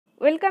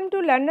Welcome to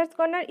learners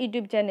corner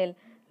YouTube channel.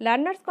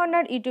 Learners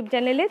corner YouTube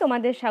চ্যানেলে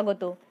তোমাদের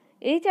স্বাগত।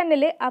 এই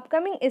চ্যানেলে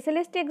আপকামিং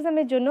SLST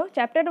এক্সামের জন্য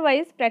চ্যাপ্টার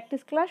ওয়াইজ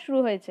প্র্যাকটিস ক্লাস শুরু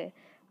হয়েছে।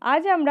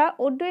 আজ আমরা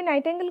ওড টু এ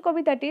নাইটিঙ্গেল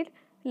কবিতাটির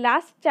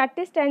লাস্ট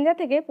 4টি স্ট্যাঞ্জা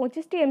থেকে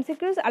 25টি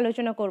MCQs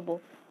আলোচনা করব।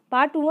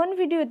 পার্ট 1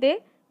 ভিডিওতে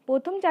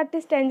প্রথম 4টি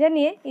স্ট্যাঞ্জা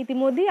নিয়ে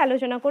ইতিমধ্যেই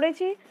আলোচনা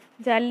করেছি,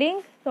 যার লিঙ্ক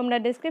তোমরা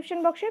ডেসক্রিপশন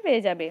বক্সে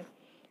পেয়ে যাবে।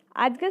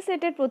 আজকের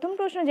সেটের প্রথম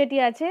প্রশ্ন যেটি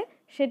আছে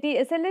সেটি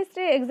SLST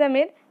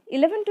এক্সামের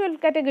 11-12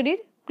 ক্যাটাগরির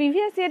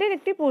প্রিভিয়াস ইয়ারের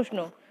একটি প্রশ্ন।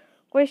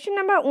 Question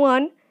number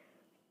 1,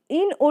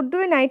 in ode to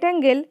a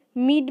nightingale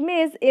mid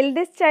maize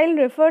eldest child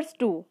refers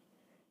to?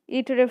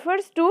 It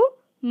refers to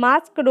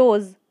mask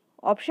rose,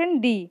 option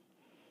D.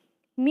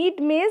 Mid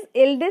maize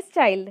eldest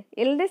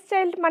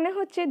child মানে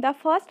হচ্ছে the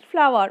first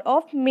flower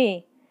of May.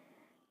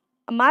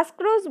 Mask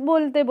রোজ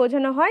বলতে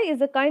বোঝানো হয় is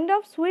a kind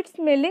of sweet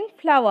smelling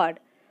flower.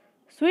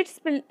 Sweet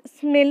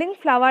smelling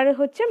flower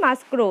হচ্ছে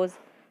mask রোজ,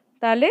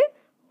 তাহলে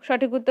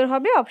সঠিক উত্তর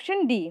হবে option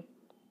D.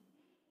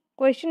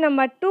 Question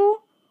number 2,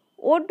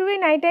 ode to a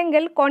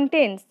nightingale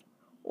contents.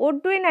 Ode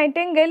to a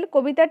nightingale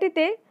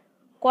কবিতাটিতে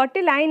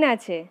কটি লাইন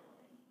আছে?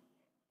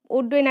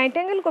 ওড টু এ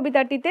নাইটিঙ্গেল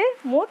কবিতাটিতে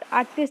মোট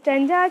 8টি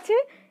স্ট্যাঞ্জা আছে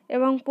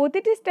এবং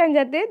প্রতিটি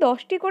স্ট্যাঞ্জাতে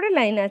 10টি করে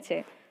লাইন আছে,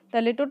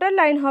 তাহলে টোটাল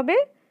লাইন হবে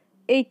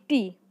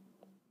 80,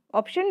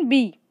 option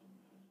B.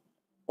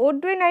 Ode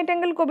to a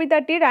nightingale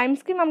কবিতাটির রাইম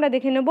স্কিম আমরা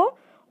দেখে নেব।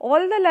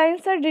 All the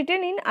lines are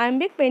written in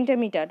iambic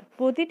pentameter.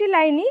 প্রতিটি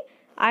লাইনই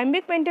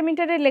আয়াম্বিক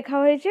পেন্টামিটারে লেখা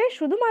হয়েছে,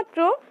 শুধুমাত্র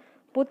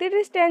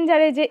প্রতিটি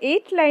স্ট্যাঞ্জারে যে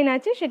 8 লাইন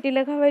আছে সেটি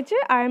লেখা হয়েছে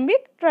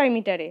iambic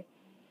ট্রাইমিটারে।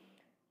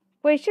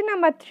 Question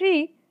number 3,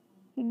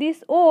 this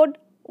ode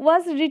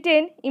was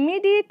written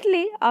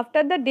immediately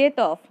after the death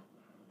of?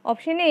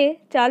 Option A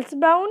Charles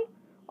brown,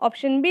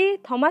 option B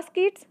Thomas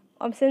Kitts,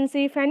 option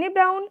C ফ্যানি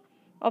brown,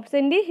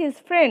 option D his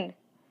friend.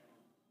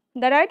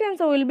 The right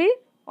answer will be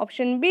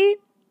option B,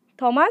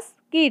 Thomas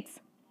Keats.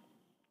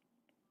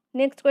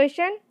 Next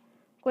question,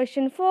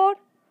 question 4.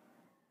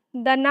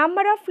 The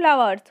number of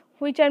flowers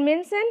which are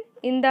mentioned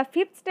in the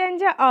 5th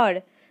stanza are?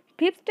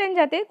 5th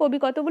স্ট্যাঞ্জাতে কবি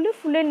কতগুলি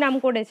ফুলের নাম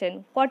করেছেন?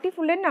 কটি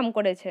ফুলের নাম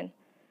করেছেন?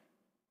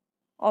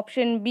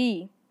 Option B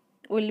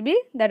will be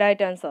the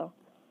right answer.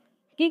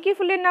 কি কি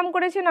ফুলের নাম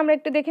করেছেন আমরা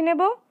একটু দেখে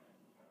নেব।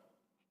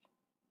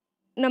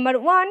 Number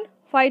 1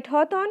 white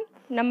Hawthorne,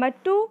 number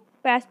 2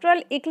 pastoral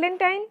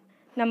এক্লেন্টাইন,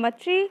 number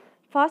 3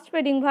 fast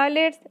fading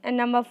violets, and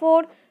number 4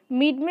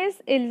 mid May's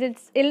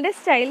eldest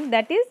child,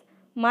 that is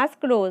mask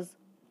rose.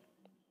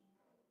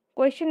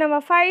 Question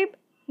number 5,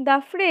 the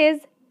phrase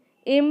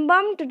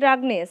embalmed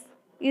darkness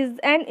is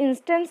an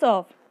instance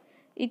of?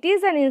 It is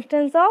an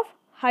instance of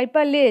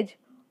hyperlage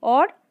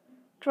or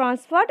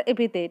transferred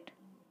epithet.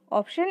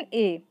 Option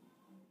A.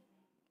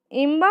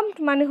 Embalmed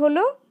মানে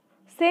হলো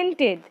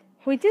scented,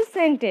 which is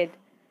scented,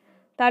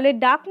 তাহলে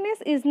darkness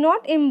is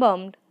not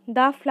embalmed,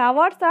 the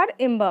flowers are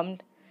embalmed.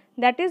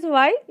 That is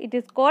why it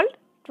is called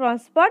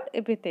transferred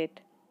epithet.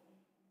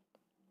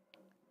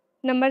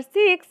 Number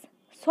 6,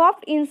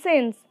 soft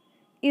incense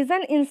is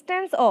an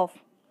instance of?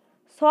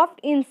 Soft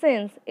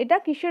incense এটা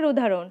কিসের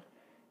উদাহরণ?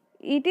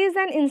 It is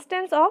an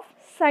instance of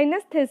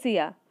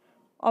synesthesia.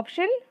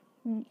 Option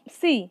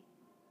C.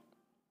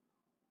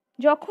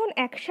 যখন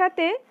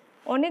একসাথে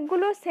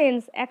অনেকগুলো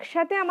sense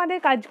একসাথে আমাদের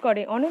কাজ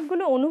করে,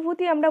 অনেকগুলো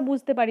অনুভূতি আমরা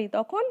বুঝতে পারি,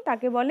 তখন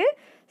তাকে বলে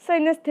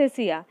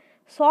সাইনেস্থেসিয়া।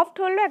 সফট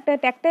হলো একটা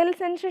ট্যাকটাইল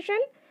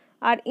সেন্সেশন,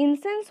 আর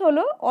ইনসেন্স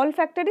হলো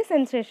অলফ্যাক্টরি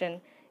সেন্সেশন।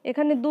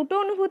 এখানে দুটো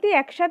অনুভূতি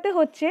একসাথে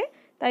হচ্ছে,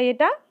 তাই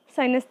এটা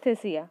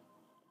সাইনেস্থেসিয়া।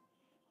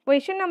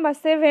 Question number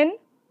 7,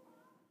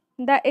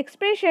 the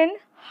expression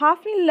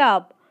half in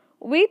love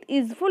with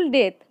ইজফুল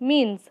death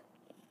means?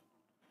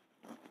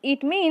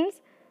 It means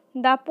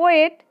the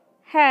poet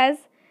has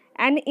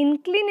an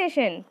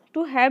inclination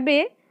to have a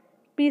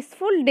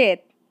peaceful death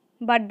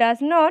but does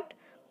not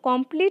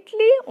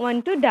completely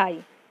want to die.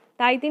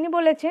 তাই তিনি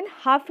বলেছেন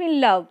half in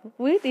love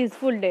with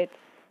ইজফুল death,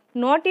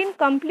 not in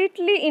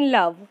completely in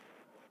love,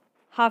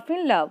 half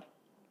in love.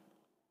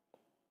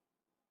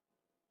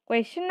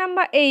 Question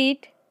number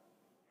 8,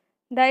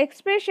 the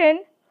expression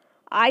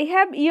I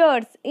have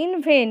ears in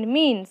vain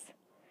means?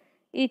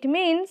 It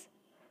means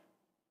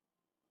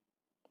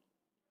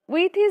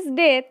with his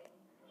death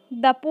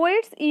the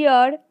poet's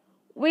ear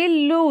will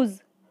lose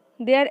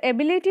their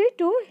ability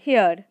to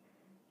hear.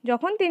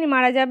 যখন তিনি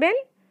মারা যাবেন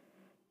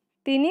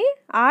তিনি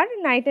আর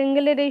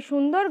নাইটিঙ্গেলের এই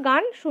সুন্দর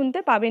গান শুনতে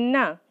পাবেন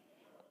না।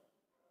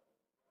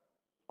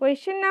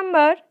 Question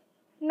number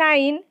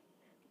 9,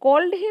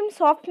 called him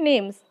soft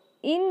names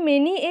in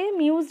many a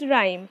mused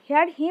rhyme.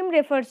 Here him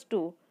refers to?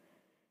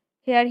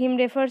 Here him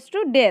refers to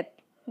death.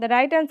 The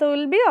right answer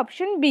will be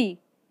option B.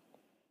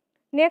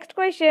 Next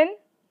question,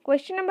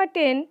 question number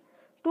 10,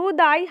 to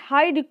thy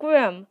high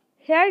requiem.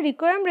 Here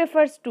requiem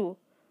refers to?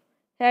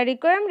 Here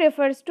requiem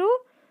refers to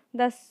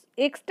the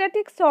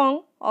ecstatic song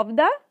of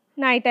the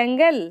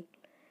nightingale.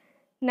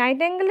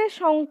 নাইটিঙ্গেলের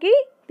সঙ্গী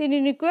তিনি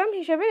রিকুয়েম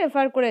হিসেবে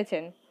refer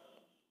করেছেন।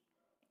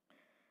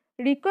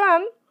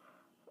 রিকুয়েম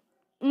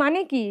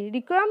মানে কি?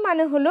 রিকুয়েম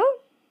মানে হলো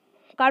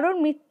কারোর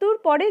মৃত্যুর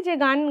পরে যে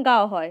গান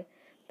গাওয়া হয়,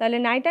 তাহলে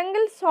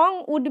nightingale song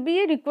would B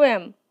A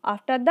রিকুয়েম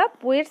after the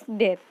poets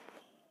death.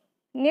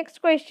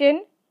 Next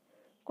question,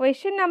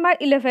 question number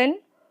 11.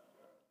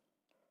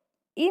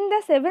 In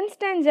the seventh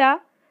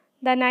stanza,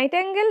 the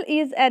nightingale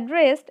is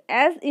addressed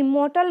as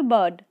immortal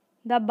bird.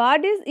 The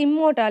bird is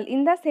immortal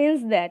in the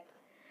sense that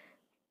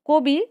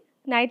কবি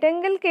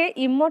নাইটেঙ্গেলকে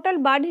immortal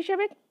bird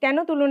হিসেবে কেন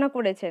তুলনা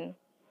করেছেন?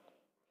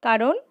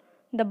 কারণ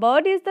the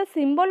bird is the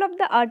symbol of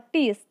the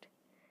artist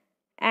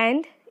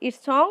and it's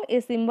song a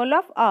symbol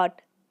of art.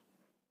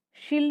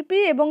 শিল্পী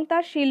এবং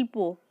তার শিল্প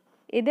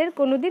এদের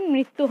কোনোদিন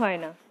মৃত্যু হয়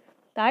না,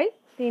 তাই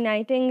তিনি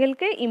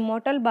নাইটেঙ্গেলকে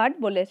ইমমর্টাল বার্ড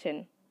বলেছেন।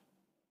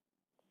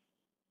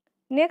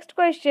 Next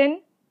question,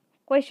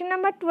 question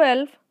number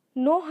 12.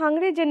 No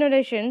hungry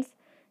generations.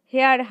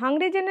 Here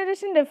hungry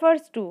generation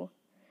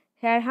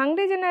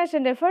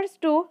refers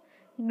to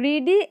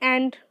greedy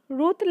and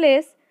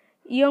ruthless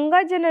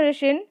younger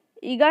generation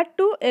eager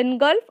to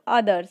engulf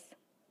others.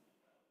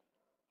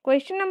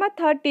 Question number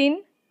 13.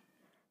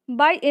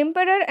 By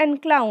emperor and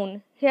clown.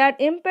 Here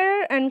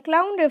emperor and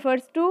clown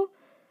refers to,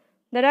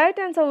 the right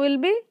answer will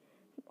be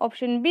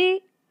option B,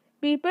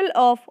 people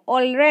of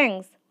all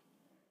ranks.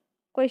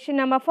 Question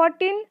number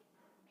 14.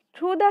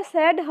 Through the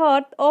sad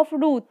heart of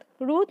Ruth.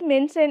 Ruth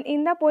mentioned in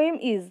the poem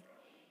is.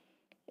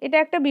 এটা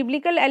একটা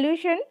biblical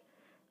অ্যালিউশন।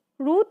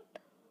 Ruth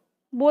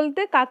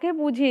বলতে কাকে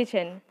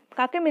বুঝিয়েছেন,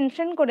 কাকে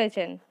mention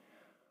করেছেন?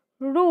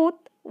 Ruth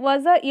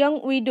was a young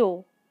widow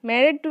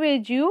married to A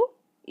Jew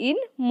in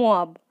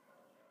মোয়াব।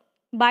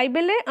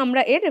 বাইবেলে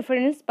আমরা এর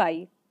reference pi.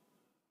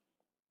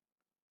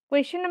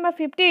 Question number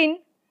 15.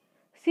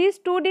 She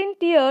stood in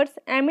tears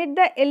amid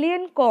the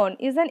alien corn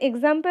is an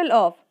example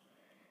of.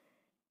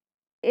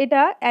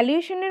 এটা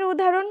অ্যালিউশনের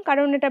উদাহরণ,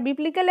 কারণ এটা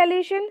বিবলিক্যাল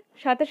অ্যালিউশন,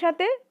 সাথে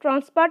সাথে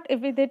ট্রান্সপার্ট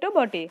এপিথেটও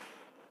বটে,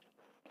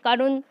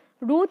 কারণ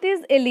Ruth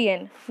is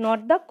alien not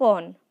the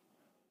corn.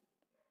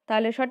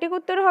 তাহলে সঠিক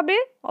উত্তর হবে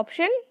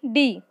option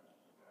D.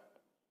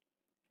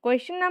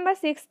 Question number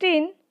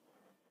 16.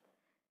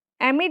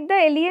 Amid the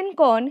alien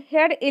corn.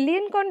 Here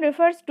alien corn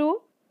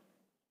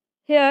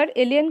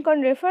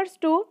refers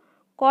to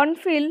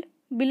cornfield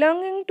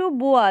belonging to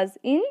Boaz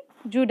in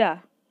Judah.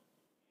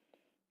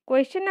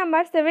 Question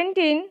number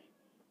 17.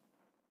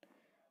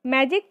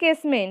 Magic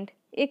casement.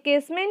 A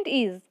casement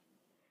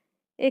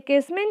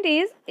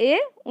is a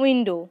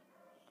window.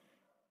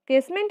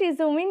 Casement is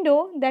a window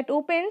that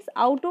opens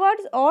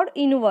outwards or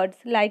inwards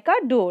like a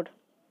door.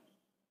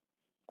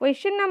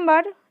 Question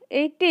number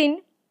 18.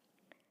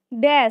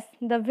 Dash,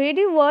 the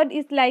very word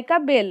is like a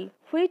bell.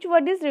 Which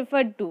word is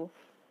referred to?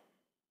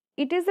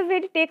 It is a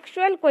very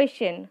textual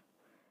question.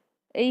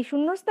 এই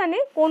শূন্যস্থানে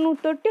কোন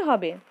উত্তরটি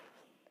হবে?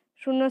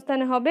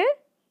 শূন্যস্থানে হবে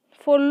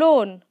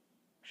forlorn।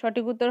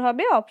 সঠিক উত্তর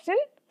হবে option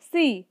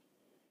C.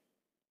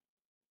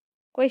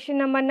 Question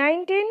number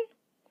 19.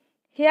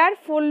 Here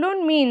forlorn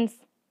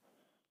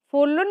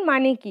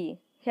মানে কি?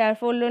 Here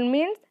forlorn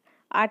means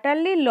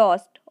utterly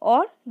lost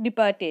or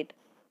departed.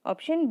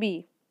 Option B.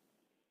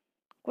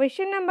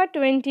 Question number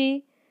 20.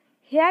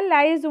 Here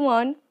lies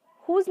one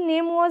whose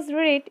name was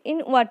read in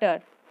water.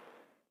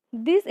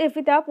 This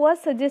epitaph was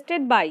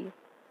suggested by.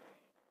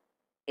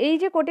 এই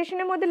যে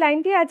কোটেশনের মধ্যে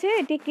লাইনটি আছে,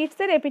 এটি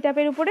কিটসের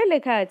এপিটাপের উপরে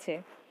লেখা আছে।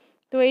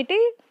 তো এটি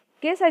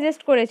কে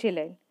সাজেস্ট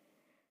করেছিলেন?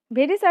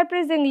 Very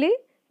surprisingly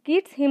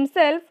Kitts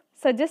himself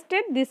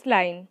suggested this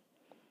line.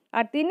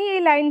 আর তিনি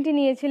এই লাইনটি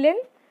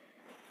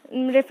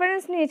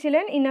রেফারেন্স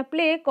নিয়েছিলেন in a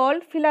play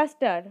called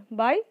ফিলাস্টার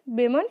by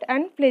বেমন্ট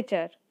and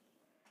Fletcher.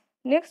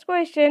 Next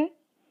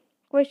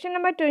question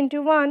number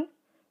 21.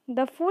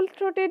 The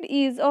full-throated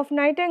ease of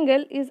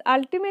nightingale is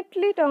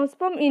ultimately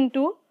transformed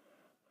into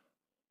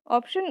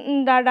option.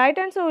 The right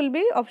answer will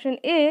be option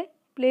A,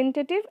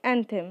 plaintive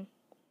anthem.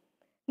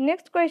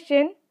 Next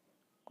question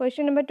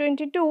number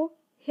 22.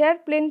 Here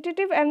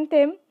plaintive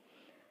anthem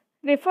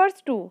refers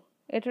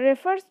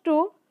to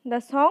the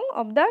song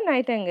of the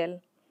nightingale.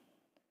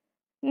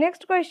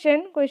 Next question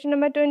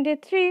number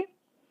 23.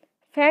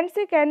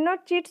 Fancy cannot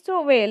cheat so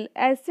well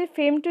as she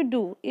famed to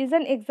do is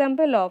an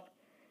example of.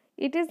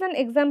 It is an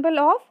example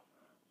of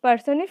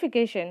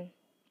personification.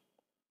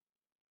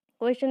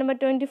 Question number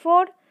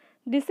 24.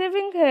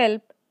 Deceiving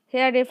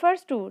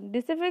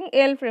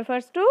elf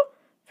refers to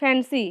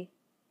fancy.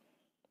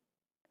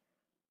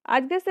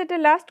 আজকে সেটা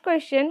last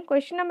question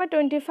number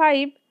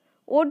 25.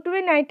 Ode to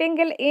a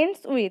Nightingale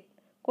ends with.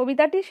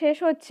 কবিতাটি শেষ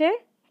হচ্ছে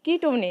কি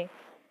টোনে?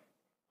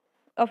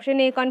 Option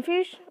A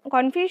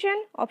confusion,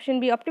 option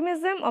B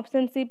optimism,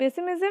 option C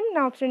pessimism,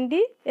 না option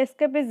D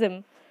এসকেপিজম।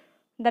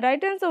 The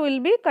right answer will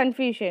be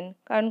confusion,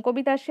 কারণ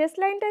কবিতার শেষ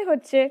লাইনটাই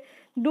হচ্ছে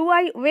do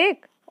I wake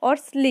or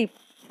slip.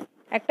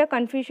 একটা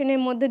কনফিউশনের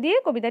মধ্যে দিয়ে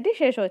কবিতাটি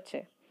শেষ হচ্ছে।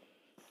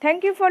 Thank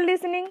you for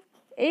listening.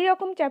 এই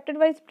রকম চ্যাপ্টার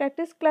ওয়াইজ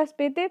প্র্যাকটিস ক্লাস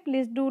পেতে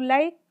please do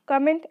like,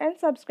 comment and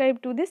subscribe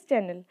to this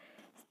channel.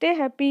 Stay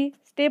happy,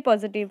 stay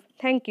positive.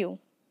 Thank you.